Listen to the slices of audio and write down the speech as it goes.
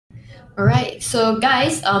All right, so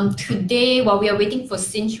guys, today while we are waiting for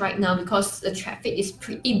Cinch right now because the traffic is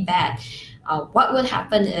pretty bad, what will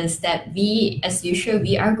happen is that we, as usual,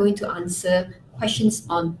 we are going to answer questions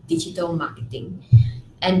on digital marketing.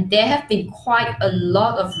 And there have been quite a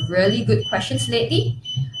lot of really good questions lately.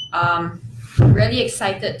 Really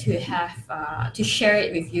excited to have to share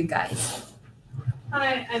it with you guys.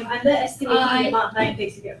 Hi, I'm underestimating the amount of time it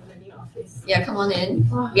takes to get from the new office. Yeah, come on in.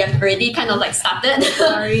 We have already kind of like started.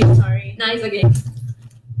 Sorry. Nice, okay. Oh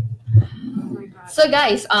my god. So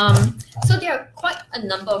guys, so there are quite a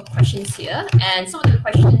number of questions here, and some of the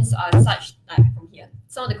questions are such from here.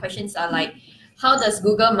 Some of the questions are like, how does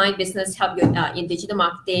Google My Business help you in digital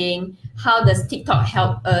marketing? How does TikTok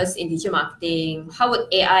help us in digital marketing? How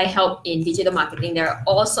would AI help in digital marketing? There are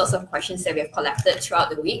all sorts of questions that we have collected throughout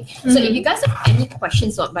the week. So if you guys have any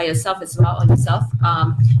questions by yourself as well on yourself,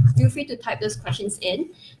 feel free to type those questions in.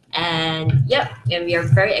 And we are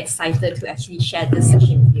very excited to actually share this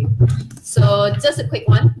session with you. So just a quick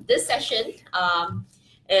one. This session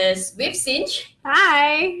is with Xinch.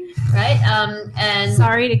 Hi. Right? And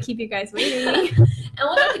Sorry to keep you guys waiting. and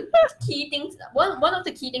one of the key things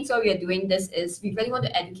while we are doing this is we really want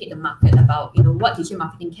to educate the market about what digital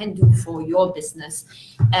marketing can do for your business.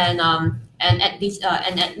 And at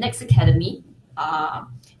NEXT Academy,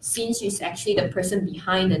 Xinch is actually the person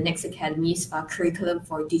behind the NEXT Academy's curriculum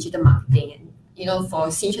for digital marketing. And for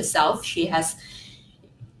Xinch herself, she's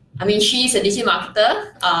a digital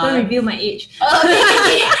marketer. Don't reveal my age.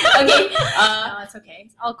 Okay. No, it's okay.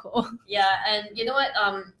 It's all cool. Yeah, and you know what?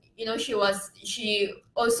 She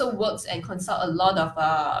also works and consult a lot of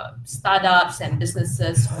startups and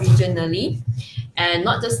businesses regionally, and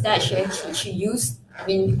not just that. She used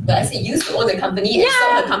to own the company and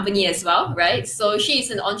sold her company as well, right? So she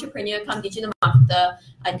is an entrepreneur, come digital marketer.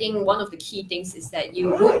 I think one of the key things is that you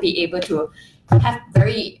would be able to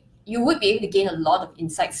gain a lot of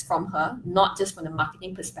insights from her, not just from the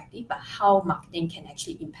marketing perspective, but how marketing can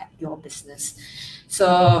actually impact your business.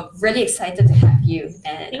 So really excited to have you.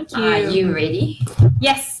 And Thank you. Are you ready?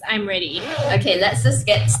 Yes, I'm ready. Okay, let's just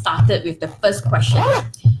get started with the first question.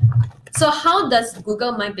 So how does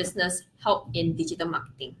Google My Business help in digital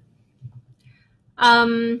marketing?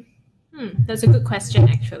 That's a good question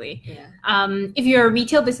actually. Yeah. If you're a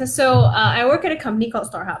retail business, so I work at a company called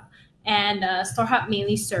StoreHub. And StoreHub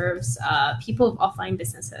mainly serves people with offline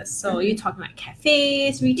businesses. So you're talking about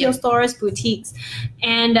cafes, retail stores, boutiques.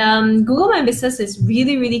 And Google My Business is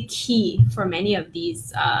really, really key for many of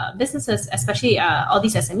these businesses, especially all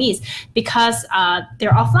these SMEs, because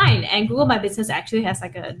they're offline. And Google My Business actually has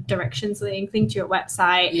like a directions link to your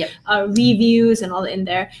website, reviews and all in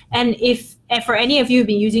there. And for any of you who've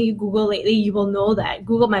been using Google lately, you will know that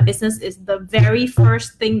Google My Business is the very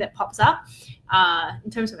first thing that pops up. In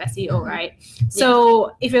terms of SEO, right?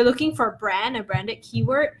 So if you're looking for a branded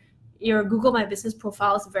keyword, your Google My Business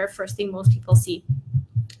profile is the very first thing most people see.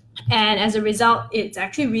 And as a result, it's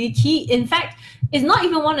actually really key. In fact, it's not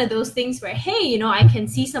even one of those things where, hey, I can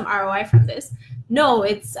see some ROI from this. No,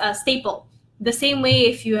 it's a staple. The same way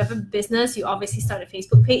if you have a business, you obviously start a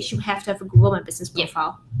Facebook page, you have to have a Google My Business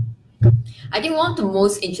profile. I think one of the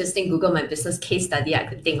most interesting Google My Business case study I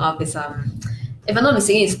could think of is if I'm not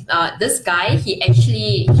mistaken, is this guy.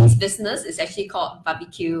 His business is actually called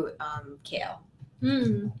Barbecue KL.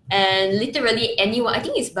 And literally anyone, I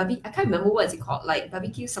think it's I can't remember what is it called, like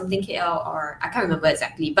Barbecue something KL, or I can't remember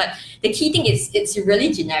exactly. But the key thing is it's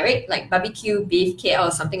really generic, like Barbecue Beef KL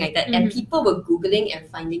or something like that. And people were Googling and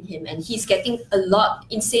finding him, and he's getting a lot,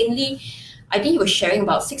 insanely. I think he was sharing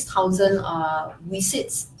about 6,000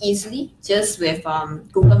 visits easily just with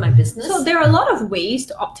Google My Business. So there are a lot of ways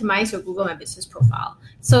to optimize your Google My Business profile.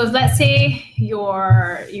 So if let's say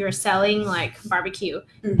you're selling like barbecue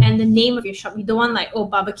and the name of your shop, you don't want like,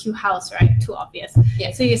 barbecue house, right? Too obvious.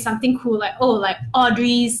 Yeah. So you're something cool like, like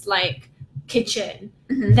Audrey's like kitchen.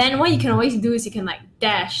 Then what you can always do is you can like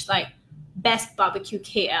dash like best barbecue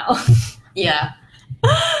KL. Yeah.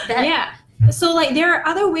 So like there are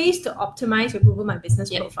other ways to optimize your Google My Business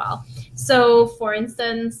profile. So for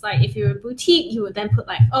instance, like if you're a boutique, you would then put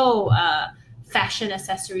like, fashion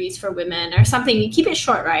accessories for women or something. You keep it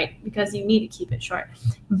short, right? Because you need to keep it short.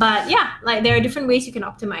 But yeah, like there are different ways you can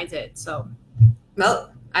optimize it. So,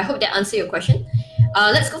 well, I hope that answers your question.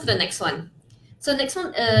 Let's go for the next one. So next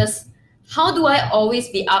one is, how do I always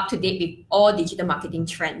be up to date with all digital marketing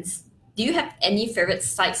trends? Do you have any favorite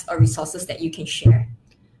sites or resources that you can share?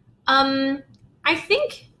 I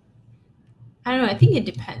think it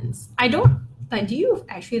depends. I don't like, do you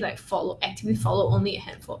actually like actively follow only a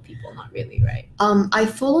handful of people? Not really, right? I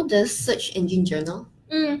follow the search engine journal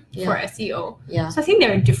for SEO. Yeah. So I think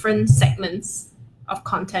there are different segments of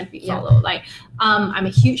content we follow. Like I'm a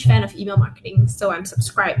huge fan of email marketing, so I'm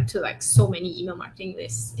subscribed to like so many email marketing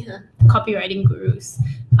lists, copywriting gurus.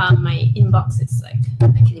 My inbox is like,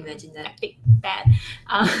 I can imagine that. Epic bad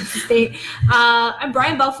state. I'm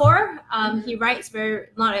Brian Balfour. He writes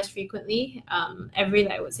not as frequently, every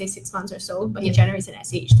like, I would say 6 months or so, but he generates an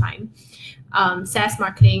essay each time. SaaS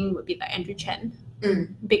marketing would be like Andrew Chen.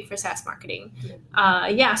 Big for SaaS marketing.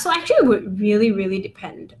 So actually it would really, really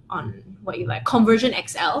depend on what you like. Conversion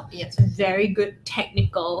XL, it's very good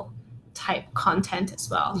technical type content as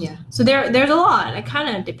well. So there's a lot. It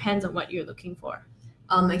kind of depends on what you're looking for.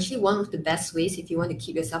 Actually, one of the best ways if you want to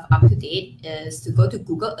keep yourself up to date is to go to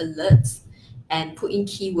Google Alerts and put in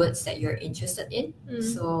keywords that you're interested in.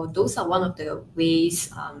 So those are one of the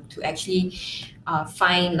ways to actually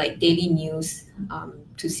find like daily news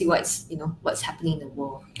to see what's happening in the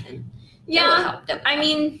world. And I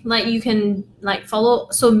mean, like you can like follow.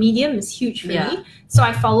 So Medium is huge for me. So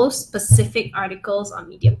I follow specific articles on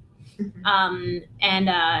Medium. And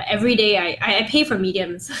every day I pay for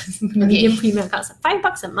Medium's Medium premium accounts,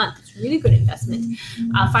 $5 a month. It's a really good investment.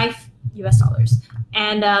 $5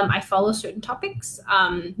 and I follow certain topics.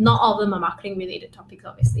 Not all of them are marketing related topics,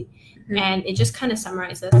 obviously, and it just kind of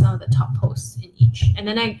summarizes some of the top posts in each. And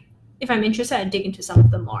then if I'm interested, I dig into some of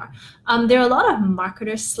them more. There are a lot of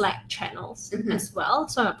marketer Slack channels as well,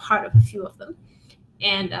 so I'm a part of a few of them.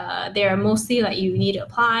 And they're mostly like you need to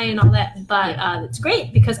apply and all that, but it's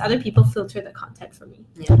great because other people filter the content for me.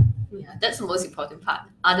 That's the most important part.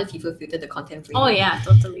 Other people filter the content for you. Oh yeah,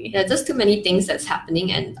 totally. There are just too many things that's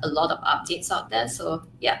happening and a lot of updates out there. So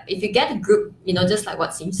if you get a group, just like what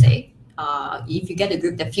xin-ci, if you get a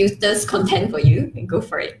group that filters content for you, then go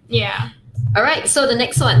for it. All right, so the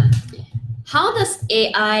next one. How does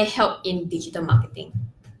AI help in digital marketing?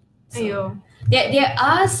 So, there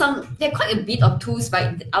are quite a bit of tools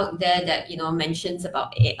out there that mention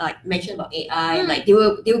about AI. Like they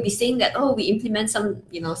will be saying that we implement some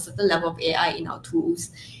certain level of AI in our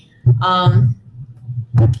tools. I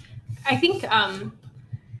think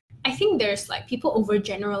there's like people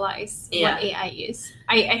overgeneralize what AI is.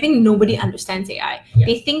 I think nobody understands AI.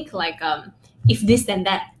 They think like if this then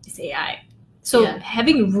that is AI. So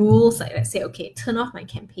having rules like let's say turn off my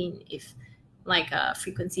campaign if like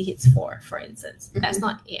frequency hits 4, for instance. That's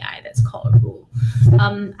not AI, that's called a rule.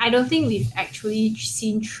 I don't think we've actually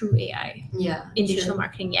seen true AI in digital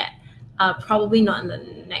marketing yet. Probably not in the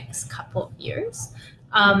next couple of years.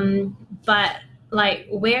 But like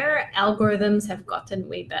where algorithms have gotten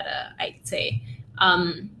way better, I'd say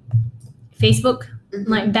Facebook.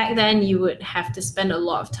 Like back then you would have to spend a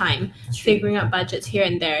lot of time figuring out budgets here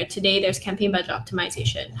and there. Today there's campaign budget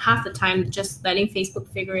optimization. Half the time just letting Facebook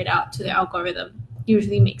figure it out to the algorithm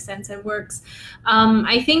usually makes sense and works.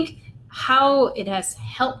 I think how it has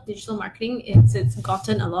helped digital marketing is it's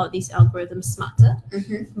gotten a lot of these algorithms smarter,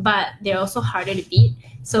 but they're also harder to beat.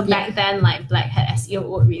 So back then like Black Hat SEO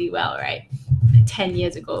worked really well, right? 10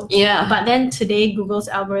 years ago. But then today Google's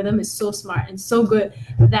algorithm is so smart and so good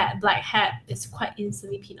that Black Hat is quite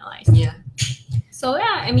instantly penalized. So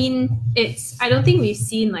I mean I don't think we've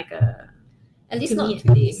seen like at least not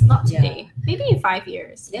today. Not today. Maybe in 5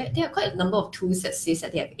 years. There are quite a number of tools that says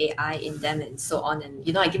that they have AI in them and so on,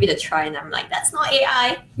 and I give it a try and I'm like, that's not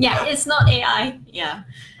AI. It's not AI.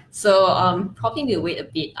 So probably we'll wait a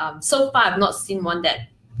bit. So far I've not seen one that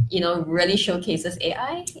really showcases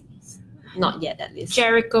AI. Not yet, at least.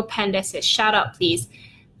 Jericho Panda says, shout out, please.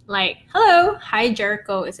 Like, hello. Hi,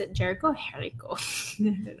 Jericho. Is it Jericho or Jericho? I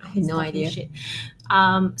don't know. I have no idea. Shit.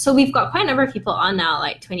 So we've got quite a number of people on now,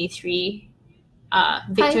 like 23.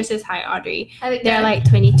 Victor says, hi, Audrey. Hi, Victor. There are like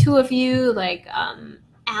 22 of you, like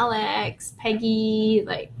Alex, Peggy,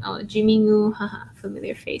 like Jimmy Ngoo,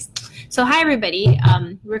 familiar face. So hi, everybody.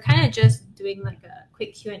 We're kind of just doing like a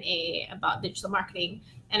quick Q&A about digital marketing.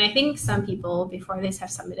 And I think some people before this have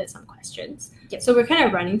submitted some questions. So we're kind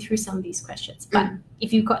of running through some of these questions. But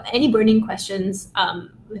if you've got any burning questions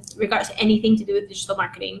with regards to anything to do with digital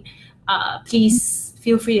marketing, please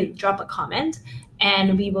feel free to drop a comment.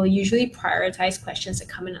 And we will usually prioritize questions that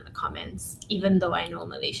come in the comments, even though I know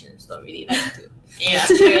Malaysians don't really like to.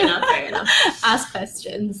 Fair enough. Ask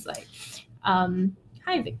questions like,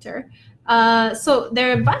 hi, Victor. So there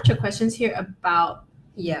are a bunch of questions here about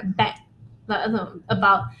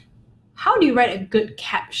about how do you write a good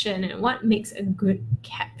caption and what makes a good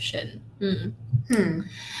caption.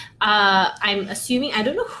 I'm assuming, I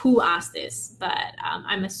don't know who asked this, but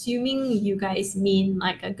I'm assuming you guys mean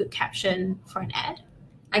like a good caption for an ad.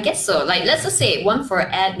 I guess so. Like let's just say one for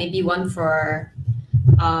an ad, maybe one for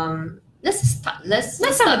let's start with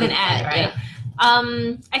an ad, right?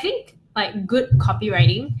 I think like good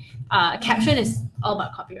copywriting, caption is all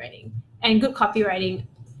about copywriting. And good copywriting,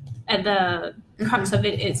 at the crux of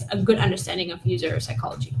it, is a good understanding of user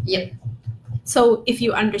psychology. Yep. So if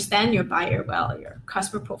you understand your buyer well, your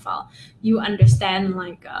customer profile, you understand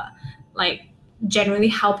like generally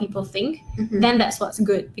how people think, then that's what's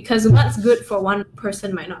good. Because what's good for one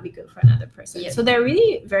person might not be good for another person. Yep. So there are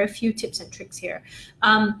really very few tips and tricks here.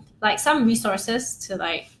 Like some resources to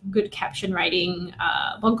like good caption writing,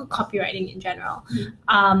 good copywriting in general.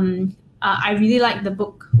 I really like the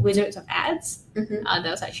book Wizards of Ads. That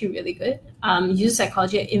was actually really good. User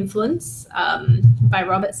Psychology and Influence by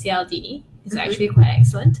Robert Cialdini is actually quite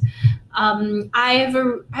excellent. I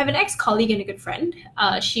have an ex-colleague and a good friend.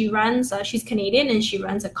 She runs, she's Canadian, and she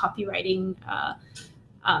runs a copywriting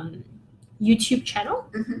YouTube channel.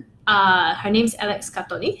 Her name's Alex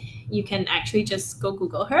Catoni. You can actually just go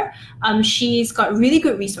Google her. She's got really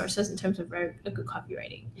good resources in terms of a good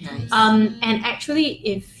copywriting. Nice. And actually,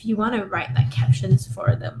 if you want to write like captions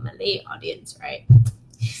for the Malay audience, right?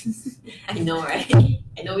 I know, right?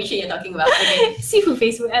 I know which one you're talking about. Okay. Seafood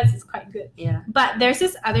Facebook ads is quite good. Yeah. But there's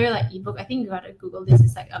this other like ebook. I think you gotta Google this.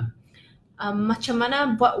 It's like Macam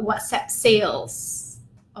Mana Buat WhatsApp Sales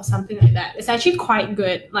or something like that. It's actually quite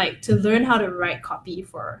good, like to learn how to write copy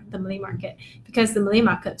for the Malay market, because the Malay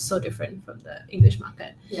market is so different from the English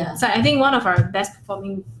market. Yeah. So I think one of our best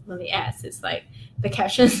performing Malay ads is like the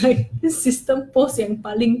captions like system post yang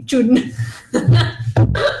paling cun.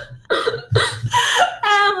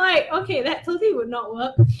 I'm like, okay, that totally would not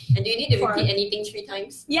work. And do you need to repeat anything 3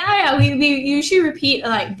 times? Yeah, we usually repeat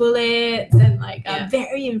like bullets and like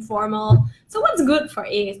very informal. So what's good for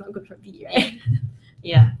A is not good for B, right?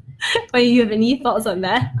 Yeah. But you have any thoughts on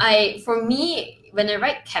that? For me, when I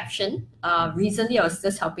write caption, recently I was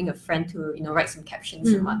just helping a friend to write some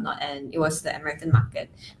captions and whatnot, and it was the American market.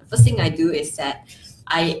 The first thing I do is that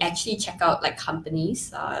I actually check out like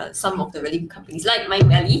companies, some of the really good companies like My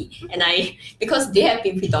Valley, and because they have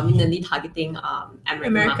been predominantly targeting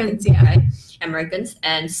Americans, right? Americans,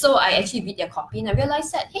 and so I actually read their copy and I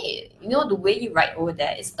realized that hey, the way you write over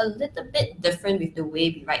there is a little bit different with the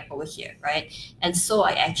way we write over here, right? And so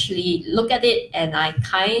I actually look at it and I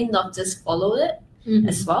kind of just follow it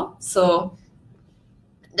as well. So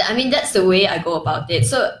that's the way I go about it.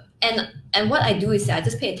 So and what I do is that I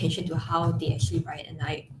just pay attention to how they actually write, and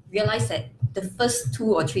I realize that the first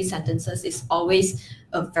 2 or 3 sentences is always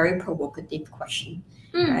a very provocative question,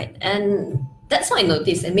 right? And that's what I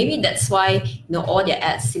noticed, and maybe that's why all their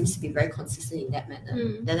ads seems to be very consistent in that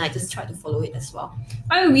manner. Then I just try to follow it as well.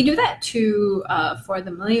 We do that too for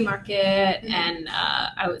the Malay market, and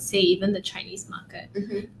I would say even the Chinese market.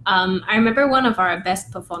 I remember one of our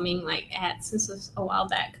best performing like ads, this was a while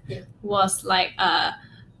back, was like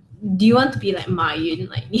do you want to be like Ma Yun,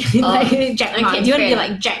 like Jack Ma? Do you want to be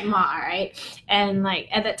like Jack Ma, right? And like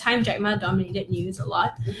at that time, Jack Ma dominated news a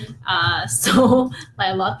lot, so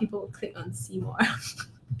like a lot of people would click on see more.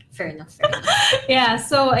 Fair enough. Yeah,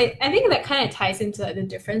 so I think that kind of ties into like, the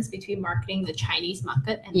difference between marketing the Chinese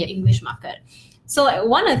market and the English market. So like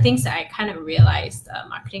one of the things that I kind of realized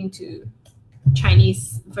marketing to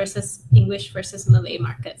Chinese versus English versus Malay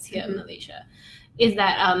markets here in Malaysia is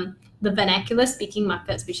that the vernacular speaking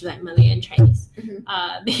markets, which is like Malay and Chinese,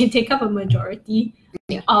 they take up a majority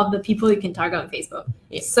of the people you can target on Facebook.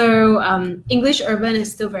 So English urban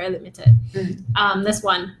is still very limited. That's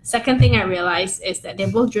one. Second thing I realized is that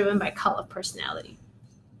they're both driven by cult of personality.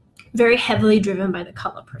 Very heavily driven by the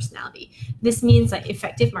cult of personality. This means like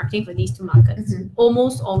effective marketing for these 2 markets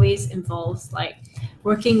almost always involves like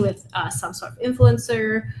working with some sort of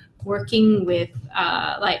influencer, working with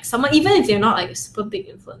like someone, even if they're not like a super big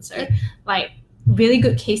influencer, like really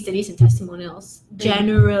good case studies and testimonials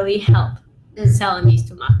generally help sell in these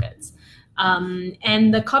 2 markets.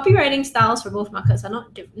 And the copywriting styles for both markets are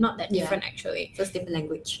not that different actually. Just different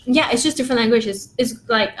language. Yeah, it's just different language. It's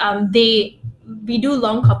like we do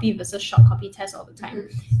long copy versus short copy tests all the time,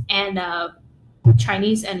 and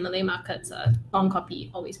Chinese and Malay markets, long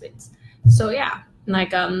copy always wins. So yeah.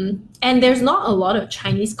 Like and there's not a lot of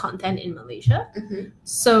Chinese content in Malaysia,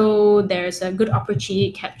 so there's a good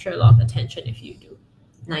opportunity to capture a lot of attention if you do.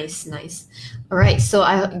 Nice. All right, so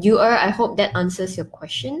I hope that answers your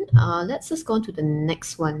question. Let's just go on to the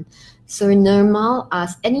next one. So Nirmal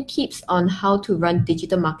asks, any tips on how to run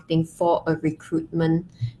digital marketing for a recruitment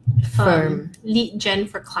firm? Lead gen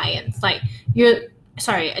for clients. Like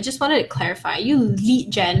sorry, I just wanted to clarify. You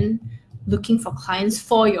lead gen looking for clients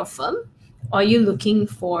for your firm? Or are you looking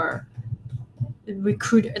for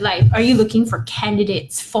are you looking for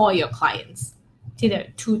candidates for your clients? See,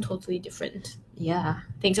 they're 2 totally different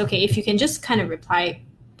things. Okay, if you can just kind of reply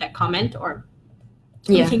that comment, or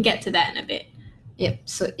we can get to that in a bit. Yep.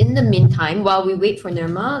 So in the meantime, while we wait for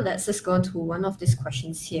Nirma, let's just go on to one of these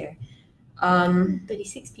questions here.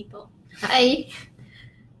 36 people. Hi.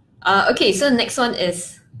 Okay, so the next one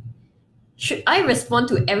is, should I respond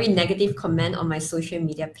to every negative comment on my social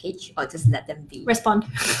media page or just let them be? Respond.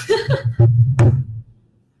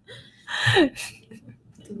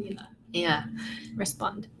 Yeah.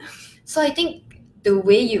 Respond. So I think the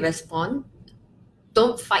way you respond,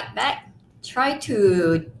 don't fight back. Try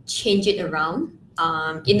to change it around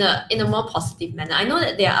in a more positive manner. I know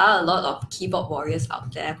that there are a lot of keyboard warriors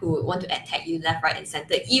out there who would want to attack you left, right, and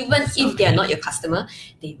center. Even if they are not your customer,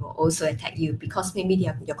 they will also attack you because maybe they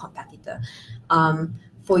are your competitor.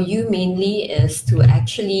 For you, mainly is to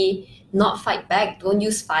actually not fight back. Don't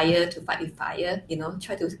use fire to fight with fire.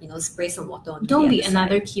 Try to spray some water on. Don't be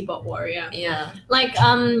another keyboard warrior. Yeah. Like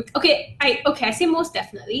I say most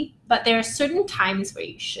definitely, but there are certain times where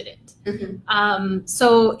you shouldn't.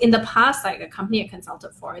 So in the past, like a company I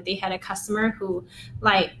consulted for, they had a customer who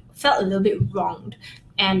felt a little bit wronged,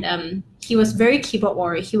 and he was very keyboard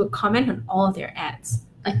warrior. He would comment on all of their ads.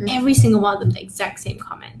 Like every single one of them, the exact same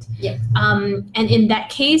comment. Yeah. And in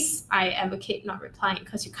that case, I advocate not replying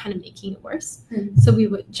because you're kind of making it worse. So we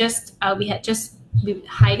would just we would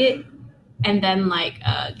hide it and then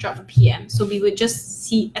drop a PM. So we would just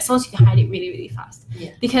see, as long as you can hide it really, really fast.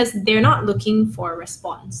 Yeah. Because they're not looking for a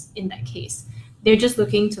response in that case. They're just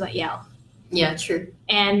looking to yell. Yeah, true.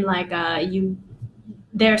 And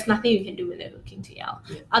there's nothing you can do when they're looking to yell.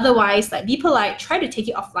 Yeah. Otherwise, be polite, try to take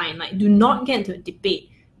it offline. Do not get into a debate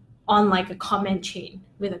on a comment chain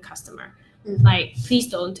with a customer. Please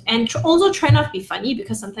don't. And also try not to be funny,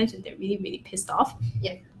 because sometimes if they're really, really pissed off,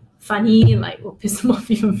 funny will piss them off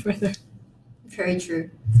even further. Very true.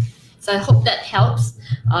 So I hope that helps.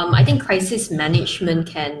 I think crisis management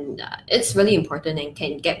it's really important and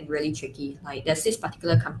can get really tricky. There's this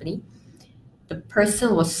particular company. The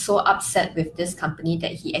person was so upset with this company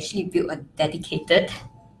that he actually built a dedicated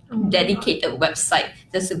website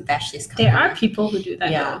just to bash this company. There are people who do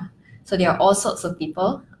that. Yeah. So there are all sorts of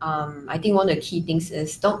people. I think one of the key things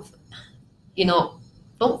is don't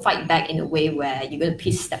fight back in a way where you're going to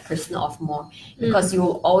piss that person off more, because you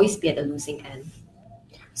will always be at the losing end.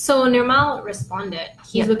 So Nirmal responded.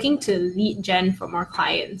 He's looking to lead gen for more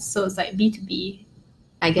clients. So it's B2B.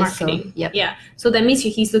 I guess marketing. so. Yep. Yeah. So that means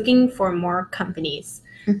he's looking for more companies.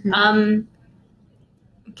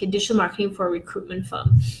 Digital marketing for a recruitment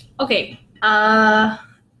firm. Okay. I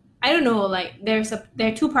don't know. There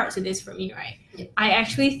are two parts to this for me, right? Yep. I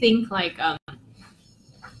actually think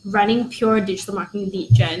running pure digital marketing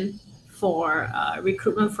lead gen for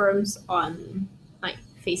recruitment firms on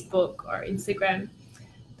Facebook or Instagram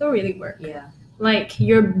don't really work. Yeah.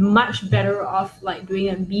 You're much better off doing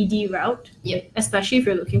a BD route, especially if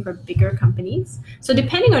you're looking for bigger companies. So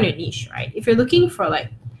depending on your niche, right? If you're looking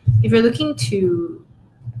to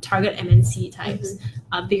target MNC types,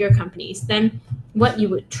 bigger companies, then what you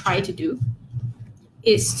would try to do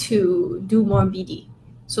is to do more BD.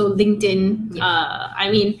 So LinkedIn,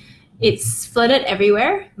 it's flooded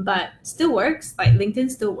everywhere, but still works. LinkedIn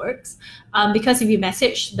still works, because if you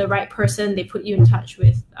message the right person, they put you in touch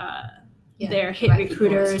with their hit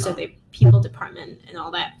recruiters or their people department and all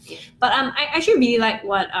that. Yeah. But I actually really like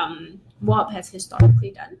what WOP has historically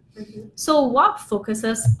done. So WOP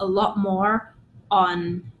focuses a lot more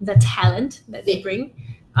on the talent that they bring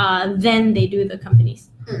than they do the companies.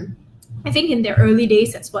 I think in their early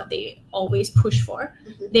days, that's what they always push for.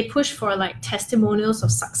 They push for testimonials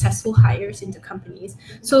of successful hires into companies.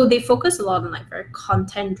 So they focus a lot on very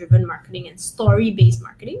content-driven marketing and story-based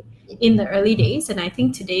marketing in the early days. And I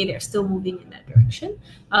think today they're still moving in that direction.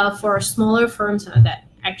 For smaller firms, that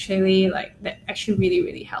actually really,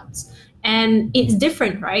 really helps. And it's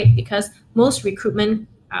different, right? Because most recruitment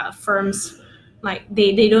firms,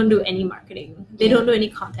 they don't do any marketing. They don't do any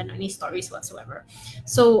content or any stories whatsoever.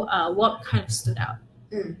 So what kind of stood out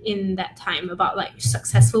in that time about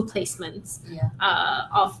successful placements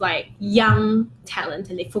of young talent,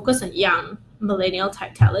 and they focus on young millennial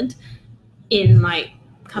type talent in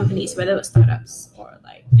companies, whether it was startups or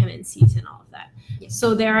MNCs and all of that.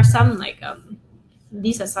 So there are some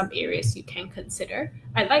these are some areas you can consider.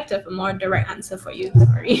 I'd like to have a more direct answer for you,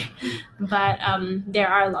 sorry. But there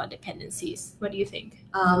are a lot of dependencies. What do you think?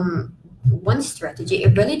 One strategy,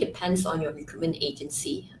 it really depends on your recruitment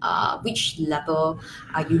agency. Which level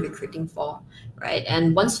are you recruiting for, right?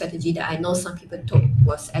 And one strategy that I know some people took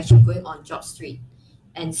was actually going on JobStreet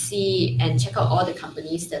and see and check out all the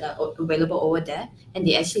companies that are available over there. And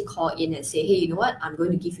they actually call in and say, hey, you know what? I'm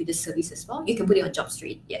going to give you this service as well. You can put it on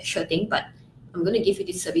JobStreet. Yeah, sure thing. But I'm going to give you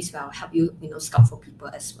this service where I'll help you, scout for people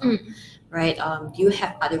as well, right? Do you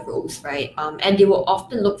have other roles, right? And they will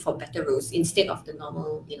often look for better roles instead of the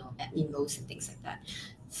normal, admin roles and things like that.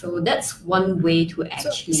 So that's one way to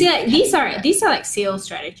actually. These are like sales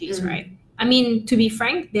strategies, right? I mean, to be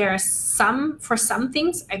frank, there are for some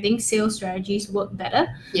things, I think sales strategies work better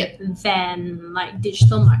than like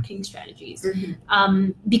digital marketing strategies.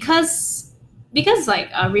 Because like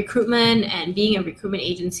recruitment and being a recruitment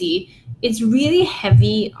agency, it's really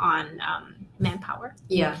heavy on manpower.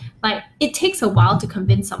 Yeah. Like it takes a while to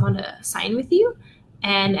convince someone to sign with you.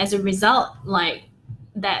 And as a result,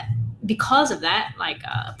 because of that,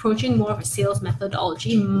 approaching more of a sales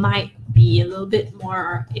methodology might be a little bit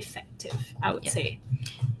more effective, I would say.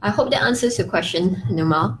 I hope that answers your question,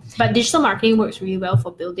 Nirmal. But digital marketing works really well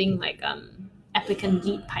for building applicant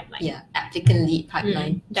lead pipeline. Yeah, applicant lead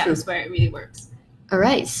pipeline. That's where it really works. All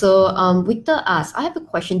right. So Victor asks, I have a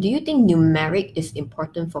question. Do you think numeric is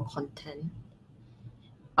important for content?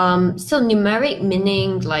 So numeric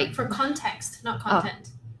meaning for context, not content.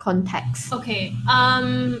 Context. Okay.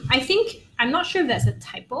 I think I'm not sure if that's a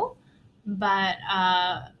typo, but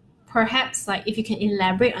perhaps if you can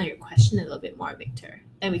elaborate on your question a little bit more, Victor,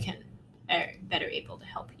 then we can better able to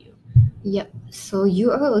help you. Yep. So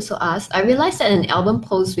you also asked, I realized that an album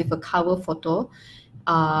post with a cover photo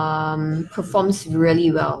performs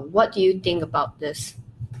really well. What do you think about this?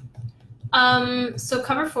 So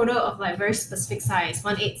cover photo of very specific size,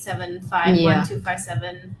 1875,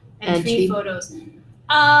 1257, and 3 photos. Okay,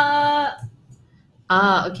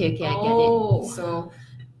 I get it. So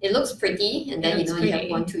it looks pretty, and then you have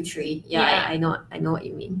 1, 2, 3. Yeah. I know what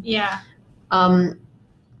you mean. Yeah.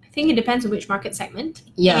 I think it depends on which market segment.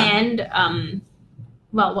 Yeah. And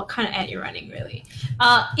what kind of ad you're running, really.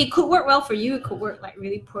 It could work well for you. It could work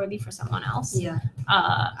really poorly for someone else. Yeah.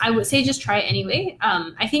 I would say just try it anyway.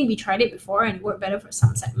 I think we tried it before and it worked better for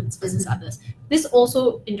some segments versus others. This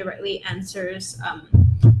also indirectly answers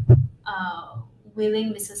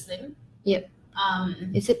Willing Mrs. Lim. Yep.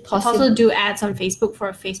 Is it possible to do ads on Facebook for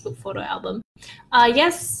a Facebook photo album?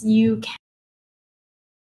 Yes, you can.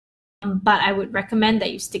 But I would recommend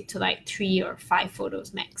that you stick to 3 or 5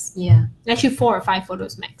 photos max. Yeah. Actually 4 or 5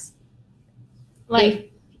 photos max. I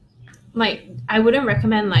wouldn't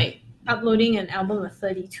recommend uploading an album of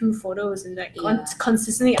 32 photos and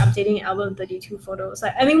consistently updating an album of 32 photos.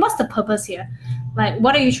 What's the purpose here?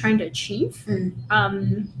 What are you trying to achieve?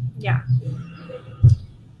 Yeah.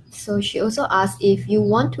 So she also asked if you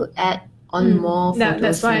want to add on more photos.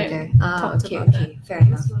 That's why later. Okay, fair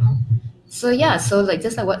enough. So just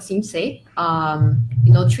like what Xin say,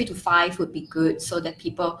 3 to 5 would be good so that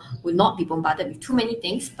people will not be bombarded with too many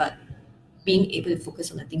things, but being able to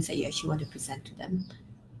focus on the things that you actually want to present to them.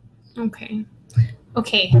 Okay.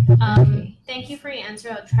 Thank you for your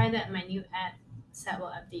answer. I'll try that in my new ad set. Will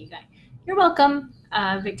update you guys. You're welcome,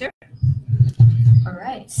 Victor. All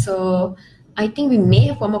right. So I think we may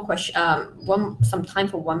have one more question. Some time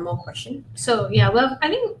for one more question. So I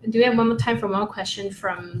think do we have one more time for one more question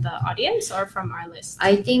from the audience or from our list?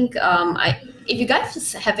 I think if you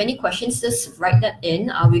guys have any questions, just write that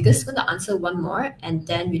in. We're just going to answer one more, and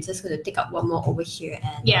then we're just going to take up one more over here.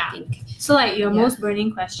 And I think so. Your most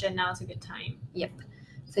burning question, now is a good time. Yep.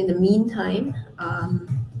 So in the meantime,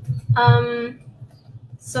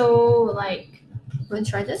 want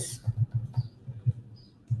to try this?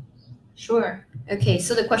 Sure. Okay,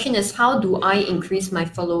 so the question is, how do I increase my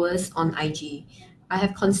followers on IG? I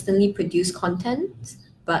have constantly produced content,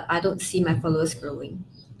 but I don't see my followers growing.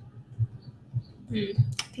 I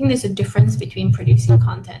think there's a difference between producing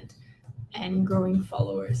content and growing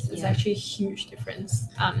followers. There's actually a huge difference.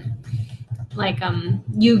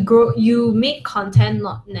 You make content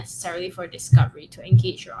not necessarily for discovery, to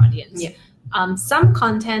engage your audience. Yeah. Some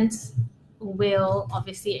content will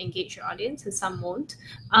obviously engage your audience and some won't.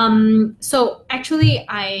 So actually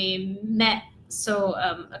I met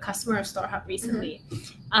a customer of StoreHub recently,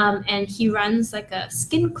 and he runs a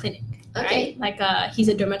skin clinic, right? He's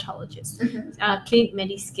a dermatologist, Clinic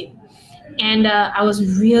Mediskin. And I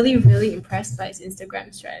was really, really impressed by his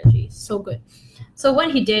Instagram strategy. So good. So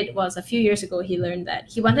what he did was, a few years ago, he learned that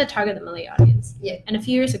he wanted to target the Malay audience. Yeah. And a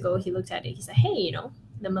few years ago, he looked at it. He said, hey,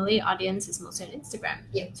 the Malay audience is mostly on Instagram.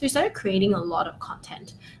 Yeah. So he started creating a lot of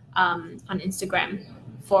content on Instagram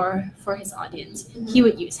for his audience. He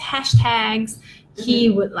would use hashtags.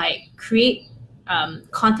 He would create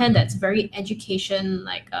content that's very education,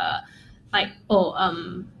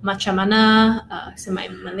 macam mana, so my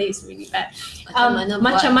Malay is really bad.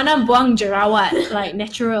 Macam mana buang jerawat,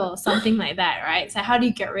 natural, something like that, right? So how do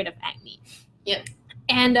you get rid of acne? Yeah.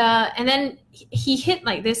 And then he hit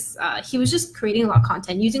like this. He was just creating a lot of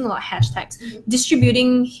content, using a lot of hashtags,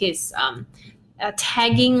 distributing his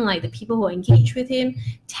tagging like the people who engage with him,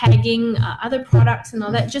 tagging other products and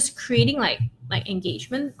all that, just creating like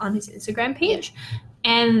engagement on his Instagram page.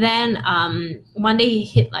 And then one day he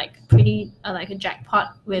hit like pretty like a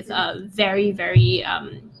jackpot with very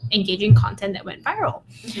engaging content that went viral.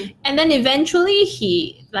 And then eventually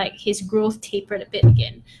his growth tapered a bit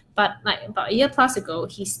again. But like about a year plus ago,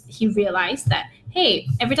 he realized that, hey,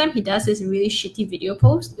 every time he does this really shitty video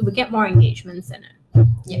post, it would get more engagements than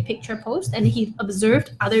a picture post. And he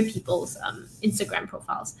observed other people's Instagram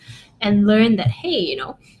profiles and learned that, hey,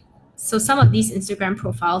 so some of these Instagram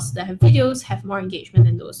profiles that have videos have more engagement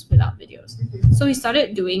than those without videos. So he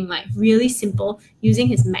started doing like really simple, using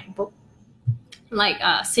his MacBook, like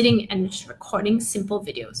sitting and just recording simple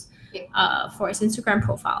videos for his Instagram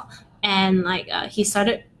profile. And like he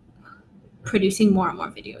started producing more and more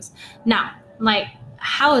videos. Now, like,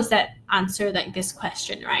 how does that answer like this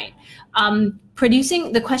question, right?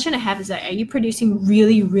 The question I have is that, are you producing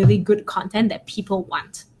really, really good content that people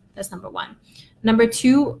want? That's number one. Number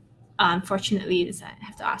two, unfortunately, I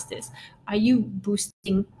have to ask this. Are you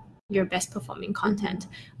boosting your best performing content?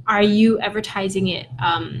 Are you advertising it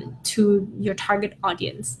to your target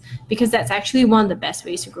audience? Because that's actually one of the best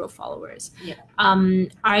ways to grow followers.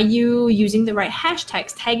 Are you using the right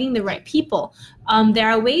hashtags, tagging the right people? There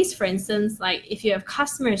are ways, for instance, like if you have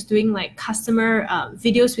customers, doing like customer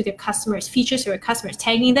videos with your customers, features for your customers,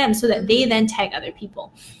 tagging them so that they then tag other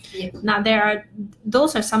people. Now,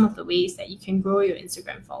 those are some of the ways that you can grow your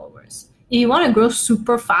Instagram followers. If you want to grow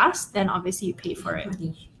super fast, then obviously you pay for it.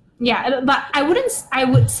 Yeah, but I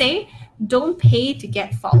would say don't pay to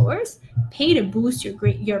get followers. Pay to boost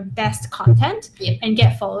your best content and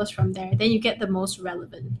get followers from there. Then you get the most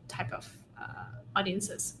relevant type of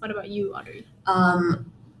audiences. What about you, Audrey?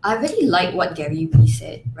 I really like what Gary Vee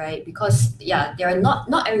said, right? Because there are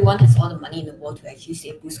not everyone has all the money in the world to actually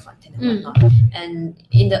say boost content and whatnot. And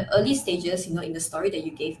in the early stages, in the story that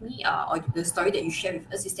you gave me, or the story that you shared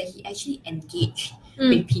with us, is that he actually engaged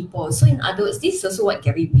with people. So in other words, this is also what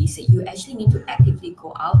Gary Vee said. You actually need to actively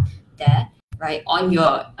go out there, right, on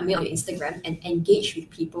your Instagram and engage with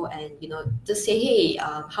people and just say, hey,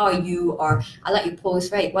 how are you? Or I like your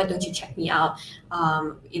post, right? Why don't you check me out?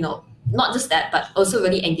 Not just that, but also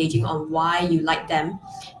really engaging on why you like them.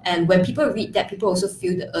 And when people read that, people also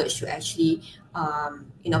feel the urge to actually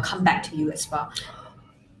come back to you as well.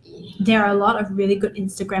 There are a lot of really good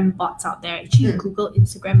Instagram bots out there. Actually, Google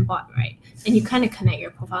Instagram bot, right? And you kind of connect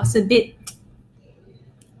your profile. It's a bit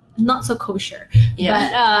not so kosher,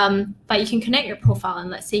 but you can connect your profile, and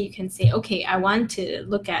let's say you can say, okay, I want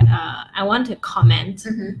to comment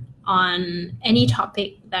on any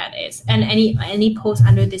topic that is, and any post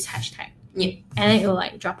under this hashtag, and then it will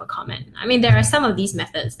like drop a comment. I mean, there are some of these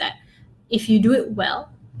methods that if you do it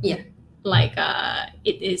well, like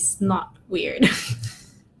it is not weird.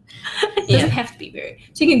 It doesn't have to be weird.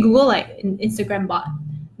 So you can Google like an Instagram bot.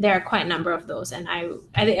 There are quite a number of those, and I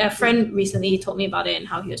think a friend recently told me about it and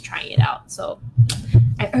how he was trying it out. So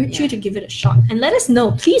I urge you to give it a shot and let us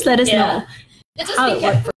know. Please let us know how it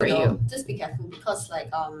worked for you. Just be careful, because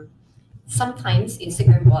like sometimes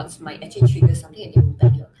Instagram bots might actually trigger something and they will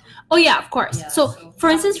ban your account. Oh yeah, of course. So for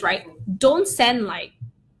instance, right, don't send like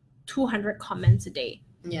 200 comments a day.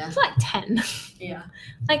 It's like 10.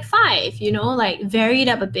 Like 5, like vary it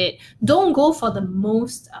up a bit. Don't go for the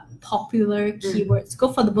most popular keywords.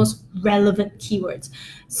 Go for the most relevant keywords.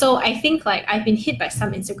 So I think like I've been hit by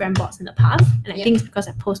some Instagram bots in the past, and I think it's because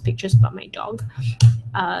I post pictures about my dog.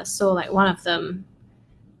 So like one of them,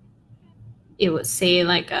 it would say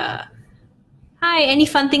like hi, any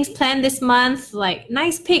fun things planned this month? Like,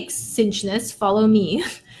 nice pics, cinchness, follow me.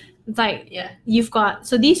 It's like you've got,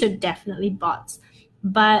 so these are definitely bots.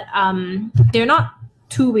 But they're not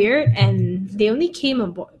too weird, and they only came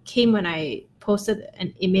when I posted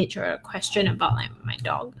an image or a question about like my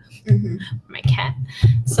dog, my cat.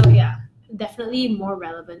 So definitely more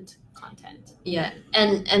relevant content.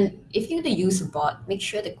 And if you're going to use a bot, make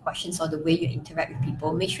sure the questions or the way you interact with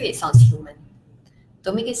people, make sure it sounds human.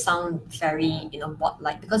 Don't make it sound very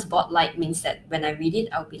bot-like, because bot-like means that when I read it,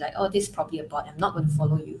 I'll be like, oh, this is probably a bot, I'm not going to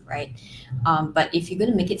follow you, right? But if you're going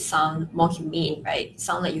to make it sound more humane, right,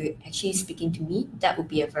 sound like you're actually speaking to me, that would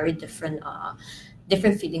be a very different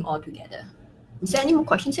feeling altogether. Is there any more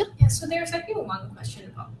questions here? Yeah, so there's actually one question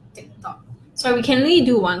about TikTok. So we can only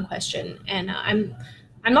do one question, and I'm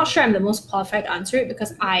not sure I'm the most qualified to answer it,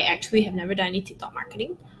 because I actually have never done any TikTok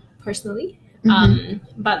marketing personally.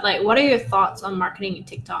 But like, what are your thoughts on marketing in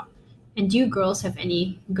TikTok? And do you girls have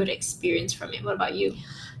any good experience from it? What about you?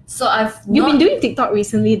 So You've been doing TikTok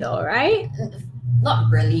recently though, right?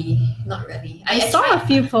 Not really. I saw a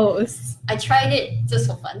few posts. I tried it just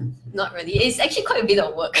for fun. Not really. It's actually quite a bit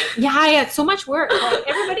of work. Yeah, it's so much work. Like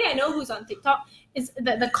everybody I know who's on TikTok is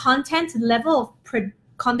the content level of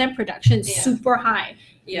content production is super high.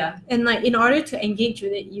 Yeah. And like in order to engage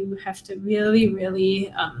with it, you have to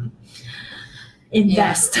really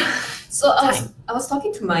invest. Yeah. So I was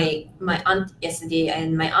talking to my aunt yesterday,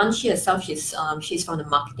 and my aunt she's from the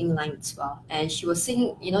marketing line as well, and she was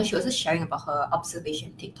saying, she was just sharing about her observation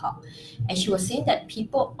on TikTok, and she was saying that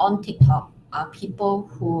people on TikTok are people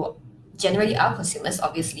who generally are consumers,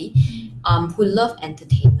 obviously, who love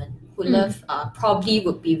entertainment, who love probably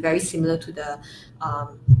would be very similar to the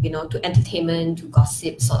to entertainment, to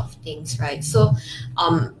gossip sort of things, right? So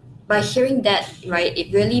by hearing that, right,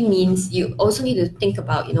 it really means you also need to think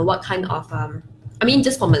about, what kind of,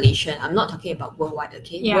 just for Malaysia, I'm not talking about worldwide,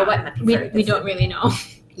 okay? Yeah, worldwide might be very we don't really know.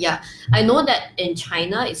 Yeah, I know that in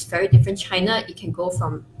China, it's very different. China, it can go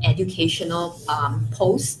from educational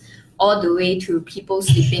posts all the way to people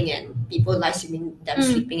sleeping and people live streaming them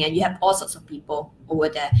sleeping, and you have all sorts of people over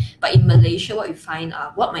there. But in Malaysia, what you find,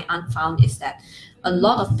 what my aunt found is that a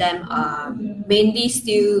lot of them are mainly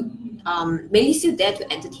still there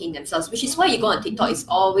to entertain themselves, which is why you go on TikTok, it's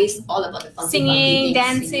always all about the singing,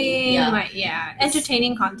 dancing,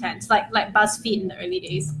 entertaining content, like BuzzFeed in the early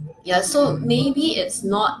days. Yeah, so maybe it's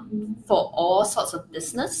not for all sorts of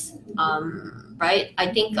business, right? I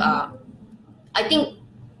think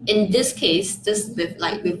in this case, just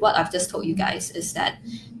with what I've just told you guys, is that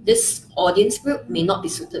this audience group may not be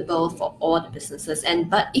suitable for all the businesses.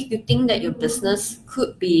 But if you think that your business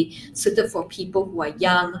could be suited for people who are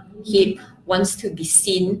young, hip, wants to be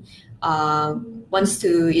seen, wants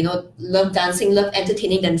to love dancing, love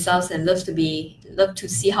entertaining themselves, and love to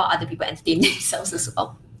see how other people entertain themselves as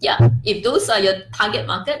well. Yeah, if those are your target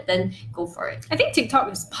market, then go for it. I think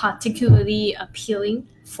TikTok is particularly appealing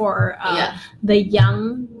for the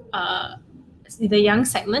young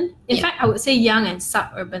segment. In fact, I would say young and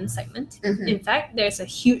suburban segment. In fact, there's a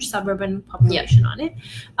huge suburban population on it.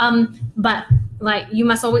 But like you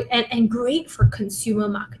must always and great for consumer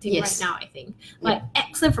marketing right now, I think. Like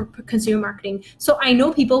excellent for consumer marketing. So I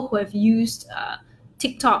know people who have used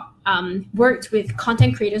TikTok, worked with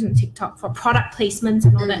content creators on TikTok for product placements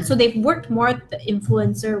and all that. So they've worked more the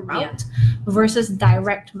influencer route versus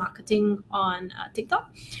direct marketing on TikTok.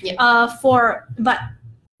 But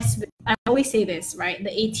I always say this, right? The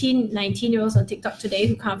 18, 19-year-olds on TikTok today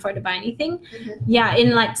who can't afford to buy anything,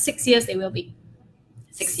 in like 6 years they will be.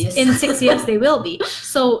 6 years. In 6 years they will be.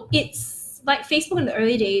 So it's like Facebook in the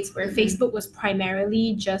early days, where Facebook was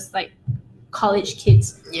primarily just like college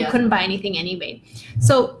kids who couldn't buy anything anyway.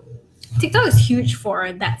 So TikTok is huge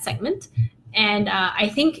for that segment. And I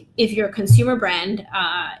think if you're a consumer brand,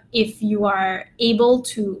 if you are able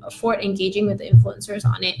to afford engaging with the influencers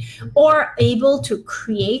on it, or able to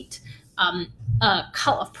create a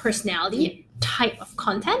cult of personality type of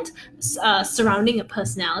content surrounding a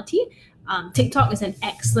personality, TikTok is an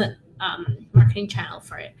excellent marketing channel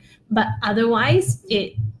for it. But otherwise,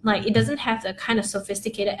 it doesn't have the kind of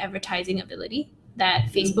sophisticated advertising ability that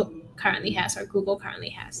Facebook currently has or Google currently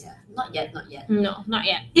has. Yeah, not yet. No, not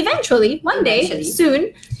yet. Eventually, one day,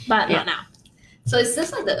 soon, but not now. So it's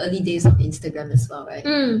just like the early days of Instagram as well, right?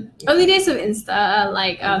 Early days of Insta,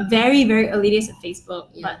 very, very early days of Facebook,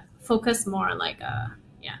 but focus more on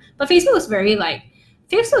But Facebook was very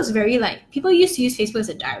people used to use Facebook as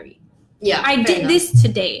a diary. Yeah, I did this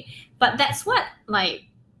today, but that's what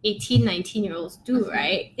 18, 19-year-olds do,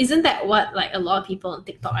 right? Isn't that what a lot of people on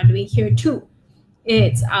TikTok are doing here too?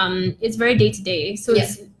 It's very day to day, so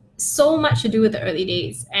it's so much to do with the early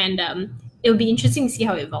days, and it'll be interesting to see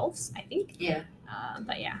how it evolves, I think.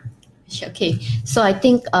 But yeah. Okay, so I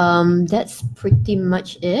think that's pretty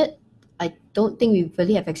much it. I don't think we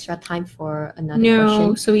really have extra time for another question.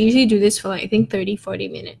 No, so we usually do this for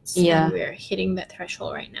 30-40 minutes. Yeah. And we're hitting that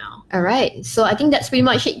threshold right now. All right. So I think that's pretty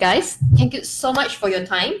much it, guys. Thank you so much for your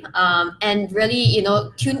time. And really,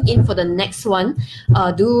 tune in for the next one.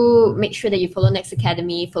 Do make sure that you follow Next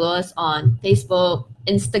Academy, follow us on Facebook,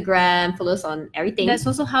 Instagram, follow us on everything. That's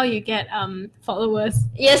also how you get followers.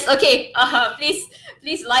 Yes, okay.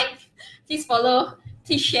 Please like, please follow,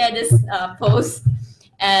 please share this post.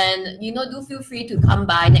 And do feel free to come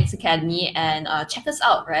by Next Academy and check us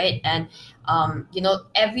out, right? And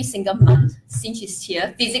every single month, Xinch is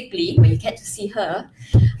here physically, when you get to see her,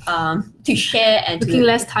 to share and looking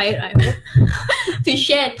less tired, I hope. To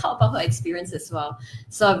share and talk about her experience as well.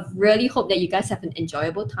 So I really hope that you guys have an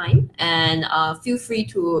enjoyable time, and feel free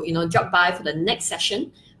to drop by for the next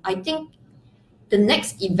session. I think the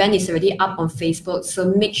next event is already up on Facebook,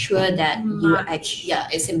 so make sure that you actually,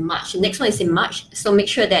 it's in March. The next one is in March, so make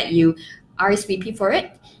sure that you RSVP for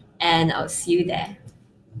it, and I'll see you there.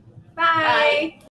 Bye.